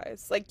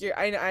otherwise? Like,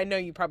 I know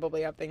you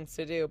probably have things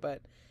to do,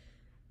 but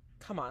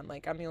come on,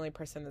 like, I'm the only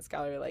person in this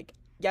gallery. Like,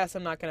 yes,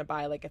 I'm not going to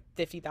buy like a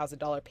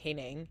 $50,000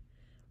 painting,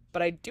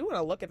 but I do want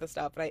to look at the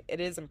stuff, and it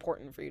is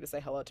important for you to say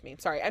hello to me.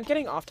 Sorry, I'm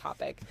getting off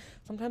topic.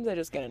 Sometimes I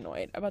just get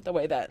annoyed about the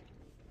way that,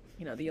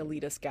 the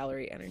elitist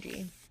gallery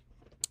energy.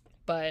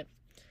 But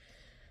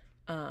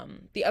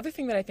the other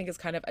thing that I think is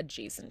kind of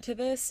adjacent to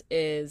this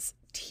is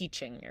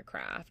teaching your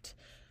craft.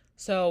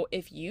 So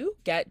if you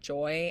get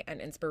joy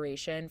and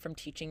inspiration from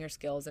teaching your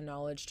skills and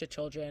knowledge to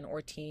children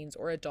or teens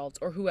or adults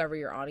or whoever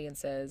your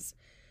audience is,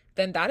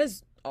 then that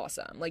is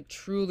awesome. Like,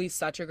 truly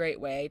such a great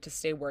way to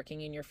stay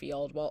working in your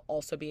field while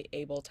also be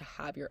able to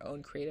have your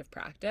own creative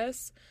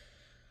practice.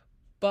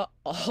 But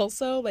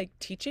also, like,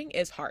 teaching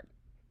is hard.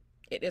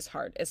 It is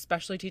hard,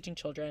 especially teaching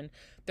children.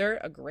 They're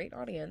a great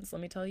audience,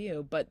 let me tell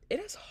you, but it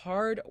is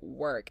hard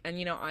work. And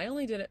I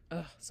only did it,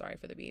 sorry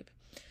for the beep.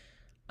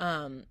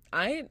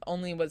 I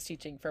only was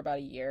teaching for about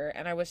a year,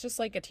 and I was just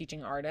like a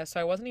teaching artist, so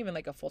I wasn't even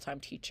like a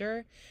full-time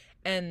teacher,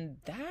 and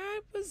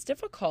that was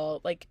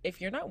difficult. Like, if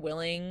you're not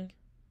willing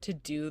to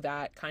do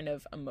that kind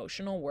of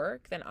emotional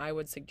work, then I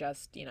would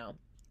suggest,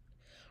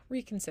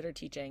 reconsider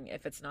teaching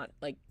if it's not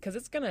like, because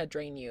it's gonna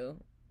drain you.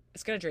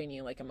 It's gonna drain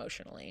you, like,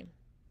 emotionally.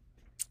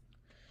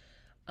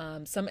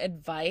 Some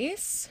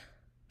advice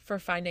for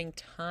finding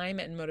time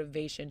and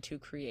motivation to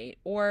create,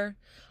 or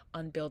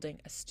on building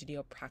a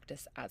studio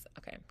practice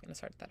okay, I'm gonna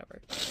start that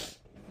over.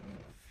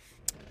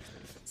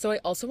 So I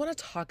also want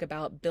to talk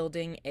about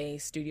building a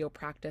studio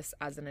practice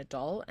as an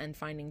adult and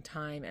finding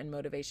time and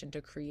motivation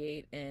to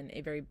create in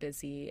a very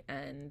busy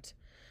and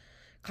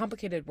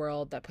complicated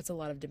world that puts a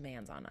lot of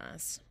demands on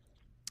us.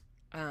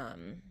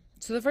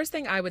 So the first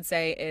thing I would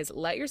say is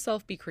let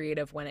yourself be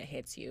creative when it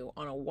hits you,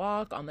 on a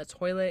walk, on the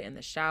toilet, in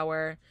the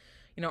shower.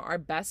 Our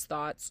best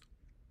thoughts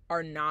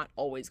are not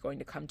always going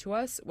to come to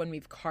us when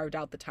we've carved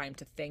out the time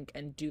to think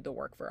and do the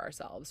work for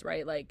ourselves,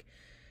 right? Like,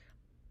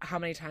 how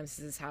many times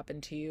has this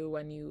happened to you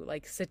when you,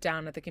 like, sit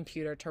down at the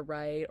computer to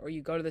write, or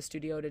you go to the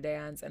studio to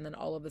dance, and then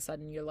all of a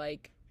sudden you're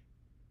like,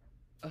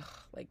 ugh,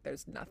 like,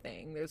 there's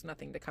nothing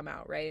to come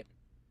out, right?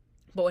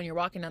 But when you're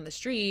walking down the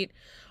street,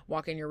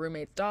 walking your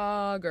roommate's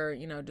dog, or,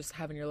 just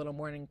having your little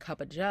morning cup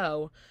of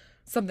joe,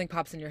 something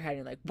pops in your head and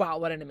you're like, wow,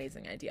 what an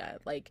amazing idea.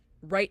 Like,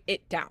 write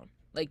it down.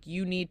 Like,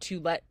 you need to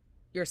let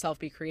yourself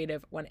be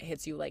creative when it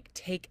hits you. Like,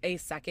 take a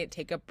second,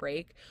 take a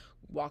break,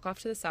 walk off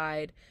to the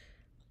side,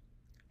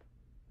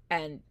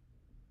 and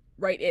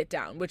write it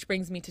down, which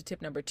brings me to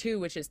tip number 2,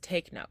 which is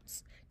take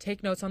notes.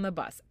 Take notes on the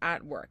bus,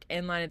 at work,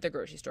 in line at the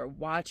grocery store.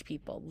 Watch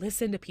people,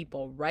 listen to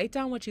people, write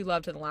down what you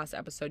loved in the last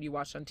episode you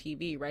watched on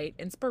TV, right?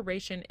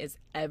 Inspiration is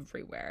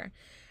everywhere.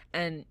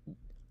 And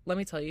let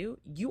me tell you,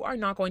 you are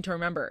not going to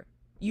remember.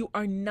 You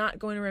are not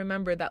going to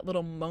remember that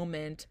little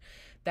moment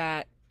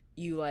that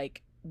you,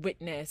 like,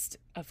 witnessed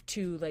of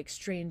 2, like,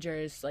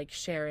 strangers, like,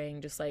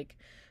 sharing just, like,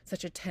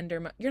 such a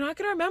tender you're not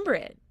going to remember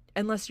it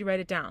unless you write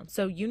it down.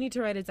 So you need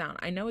to write it down.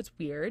 I know it's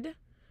weird,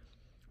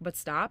 but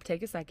stop,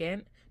 take a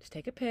second, just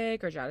take a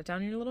pic or jot it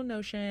down in your little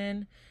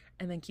Notion,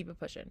 and then keep it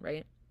pushing,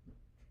 right?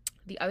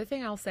 The other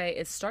thing I'll say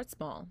is start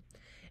small.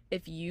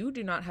 If you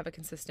do not have a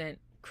consistent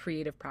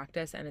creative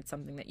practice and it's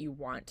something that you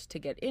want to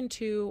get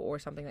into or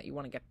something that you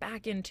want to get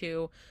back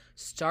into,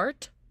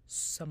 start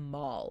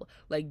small.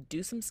 Like,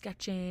 do some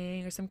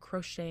sketching or some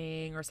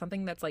crocheting or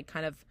something that's, like,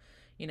 kind of,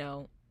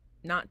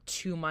 not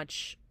too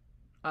much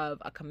of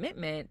a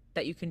commitment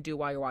that you can do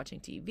while you're watching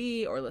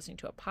TV or listening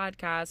to a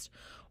podcast,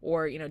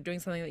 or, doing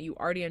something that you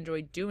already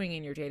enjoy doing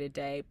in your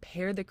day-to-day.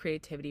 Pair the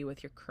creativity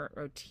with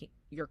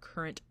your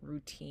current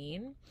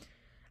routine,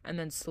 and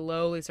then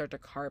slowly start to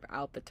carve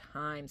out the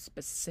time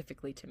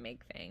specifically to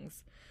make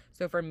things.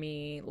 So for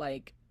me,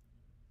 like,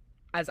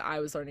 as I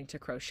was learning to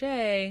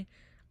crochet,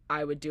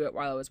 I would do it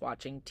while I was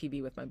watching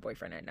TV with my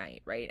boyfriend at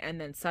night, right?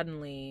 And then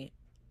suddenly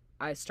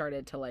I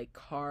started to, like,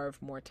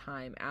 carve more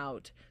time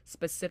out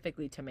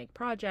specifically to make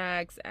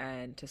projects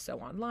and to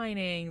sew on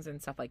linings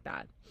and stuff like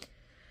that.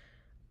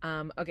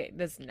 Okay,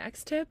 this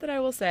next tip that I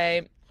will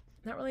say,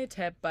 not really a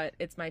tip, but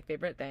it's my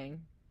favorite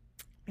thing,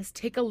 is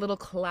take a little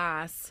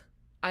class.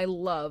 I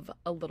love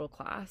a little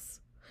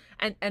class.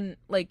 And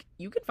like,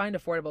 you can find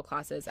affordable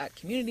classes at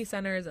community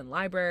centers and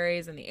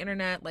libraries and the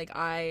internet. Like,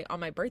 on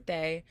my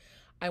birthday,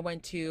 I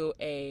went to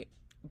a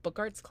book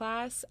arts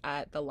class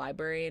at the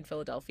library in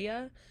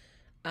Philadelphia.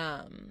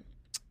 And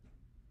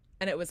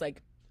it was,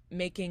 like,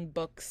 making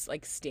books,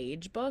 like,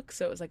 stage books.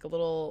 So it was like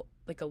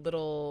a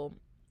little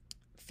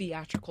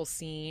theatrical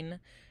scene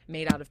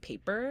made out of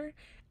paper.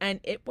 And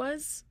it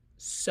was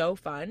so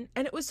fun.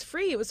 And it was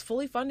free. It was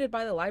fully funded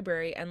by the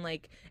library. And,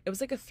 like, it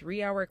was like a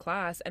 3-hour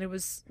class. And it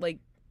was like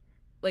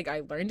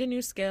I learned a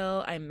new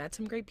skill. I met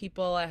some great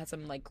people. I had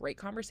some, like, great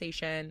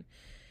conversation.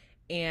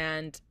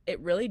 And it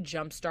really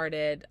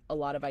jump-started a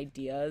lot of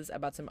ideas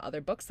about some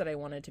other books that I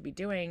wanted to be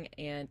doing,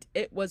 and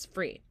it was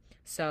free.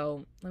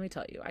 So let me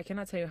tell you, I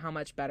cannot tell you how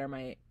much better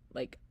my,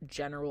 like,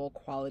 general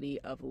quality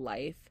of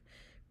life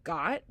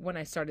got when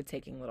I started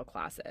taking little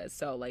classes.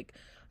 So, like,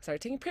 I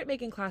started taking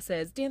printmaking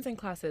classes, dancing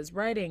classes,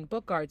 writing,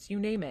 book arts, you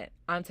name it.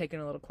 I'm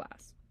taking a little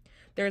class.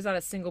 There's not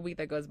a single week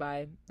that goes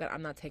by that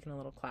I'm not taking a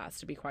little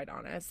class, to be quite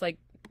honest. Like,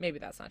 maybe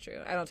that's not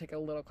true. I don't take a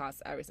little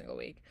class every single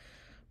week.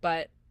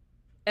 But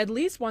at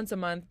least once a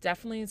month,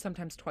 definitely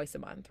sometimes twice a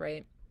month,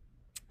 right?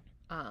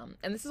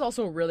 And this is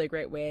also a really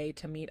great way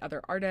to meet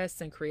other artists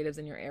and creatives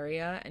in your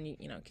area, and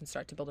you know, can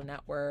start to build a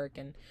network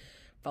and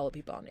follow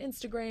people on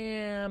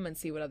Instagram and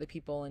see what other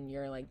people in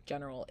your like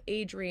general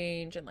age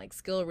range and like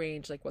skill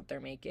range, like what they're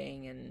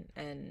making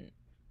and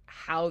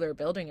how they're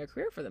building a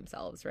career for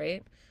themselves,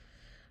 right?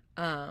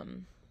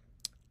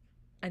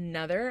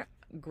 Another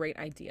great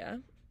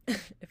idea,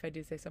 if I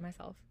do say so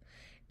myself,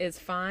 is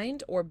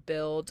find or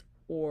build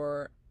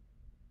or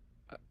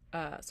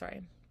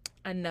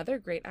another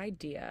great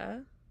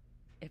idea,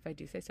 if I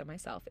do say so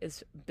myself,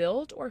 is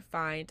build or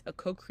find a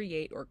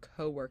co-create or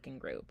co-working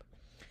group.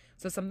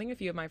 So something a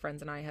few of my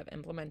friends and I have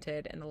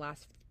implemented in the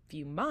last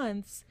few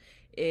months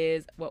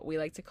is what we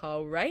like to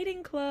call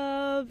writing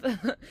club.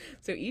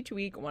 So each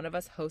week one of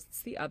us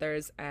hosts the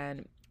others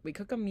and we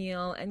cook a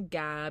meal and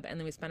gab, and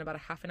then we spend about a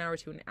half an hour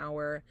to an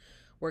hour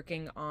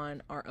working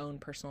on our own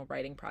personal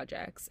writing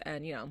projects.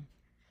 And you know,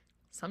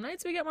 some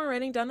nights we get more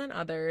writing done than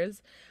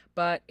others,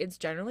 but it's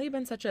generally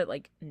been such a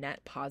like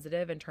net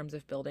positive in terms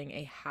of building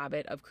a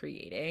habit of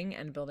creating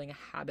and building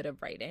a habit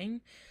of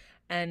writing.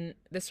 And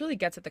this really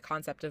gets at the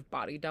concept of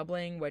body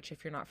doubling, which,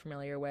 if you're not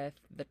familiar with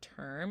the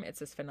term, it's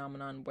this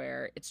phenomenon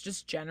where it's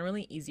just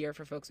generally easier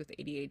for folks with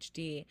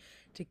ADHD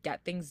to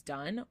get things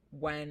done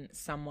when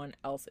someone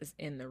else is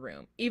in the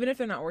room. Even if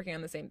they're not working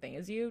on the same thing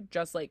as you,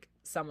 just like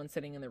someone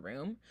sitting in the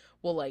room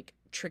will like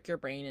trick your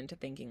brain into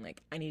thinking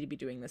like, I need to be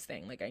doing this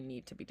thing. Like, I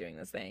need to be doing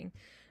this thing.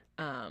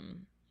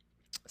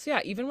 So yeah,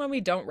 even when we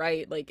don't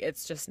write, like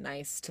it's just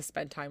nice to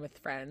spend time with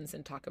friends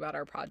and talk about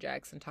our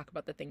projects and talk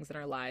about the things in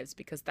our lives,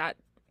 because that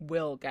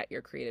will get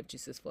your creative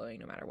juices flowing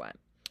no matter what.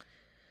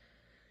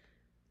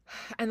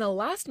 And the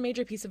last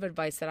major piece of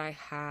advice that I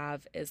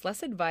have is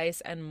less advice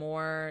and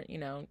more, you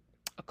know,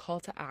 a call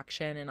to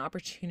action, an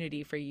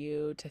opportunity for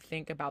you to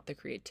think about the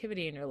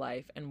creativity in your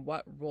life and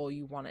what role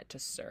you want it to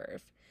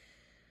serve.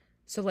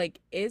 So like,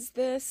 is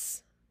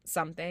this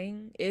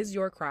something, is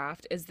your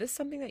craft, is this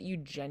something that you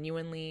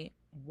genuinely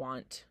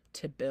want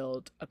to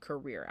build a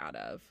career out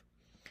of?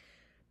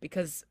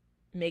 Because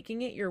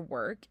making it your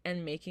work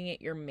and making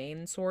it your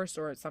main source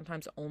or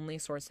sometimes only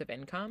source of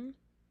income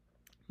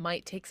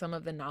might take some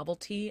of the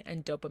novelty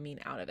and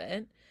dopamine out of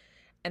it,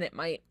 and it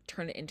might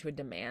turn it into a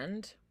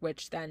demand,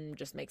 which then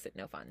just makes it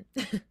no fun.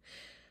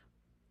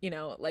 You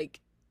know, like,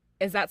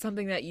 is that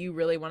something that you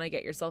really want to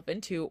get yourself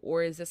into,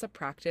 or is this a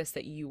practice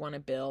that you want to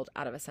build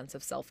out of a sense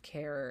of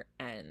self-care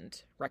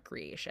and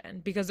recreation?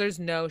 Because there's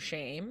no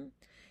shame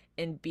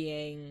in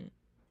being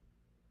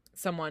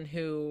someone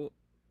who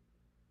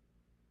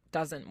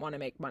doesn't want to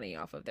make money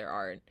off of their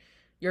art.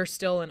 You're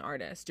still an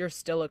artist. You're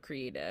still a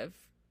creative,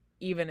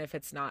 even if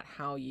it's not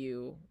how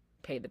you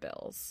pay the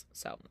bills.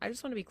 So I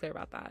just want to be clear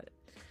about that.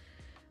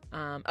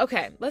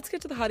 Okay, let's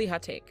get to the hottie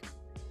hot take.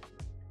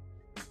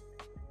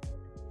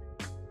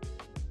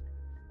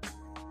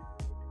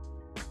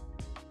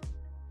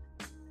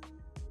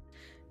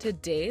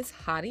 Today's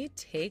hottie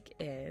take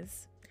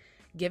is: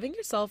 giving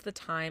yourself the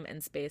time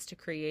and space to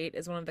create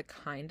is one of the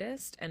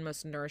kindest and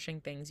most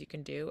nourishing things you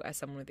can do as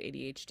someone with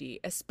ADHD,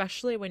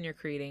 especially when you're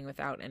creating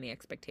without any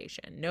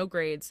expectation. No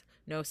grades,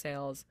 no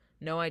sales,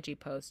 no IG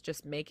posts,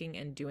 just making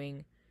and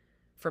doing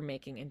for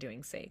making and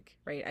doing sake,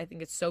 right? I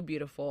think it's so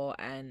beautiful,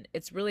 and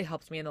it's really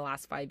helped me in the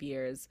last 5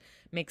 years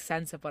make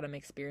sense of what I'm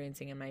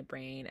experiencing in my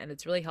brain, and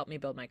it's really helped me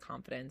build my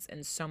confidence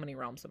in so many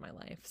realms of my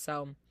life.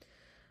 So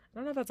I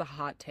don't know if that's a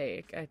hot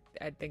take. I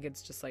think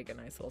it's just like a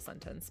nice little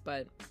sentence,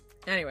 but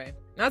anyway,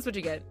 that's what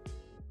you get.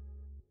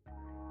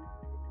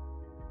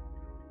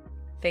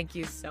 Thank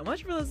you so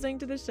much for listening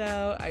to the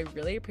show. I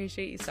really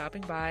appreciate you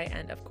stopping by,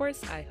 and of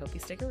course, I hope you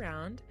stick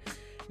around.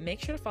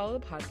 Make sure to follow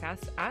the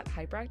podcast at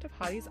Hyperactive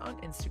Hotties on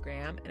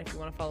Instagram, and if you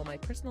want to follow my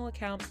personal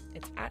account,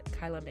 it's at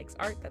Kyla Makes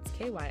Art. That's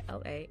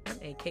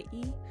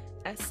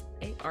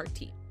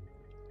KYLAMAKESART.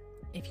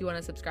 If you want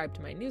to subscribe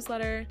to my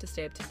newsletter to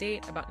stay up to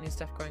date about new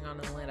stuff going on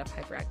in the land of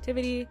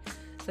hyperactivity,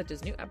 such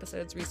as new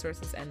episodes,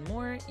 resources, and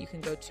more, you can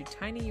go to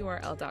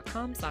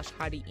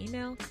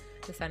tinyurl.com/hottie-email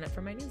to sign up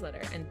for my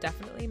newsletter. And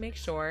definitely make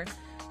sure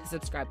to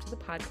subscribe to the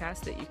podcast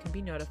so that you can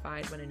be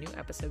notified when a new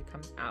episode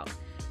comes out.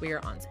 We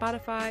are on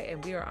Spotify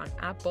and we are on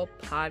Apple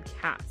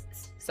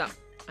Podcasts. So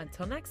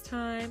until next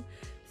time,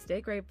 stay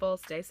grateful,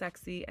 stay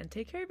sexy, and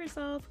take care of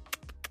yourself.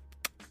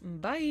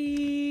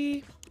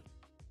 Bye.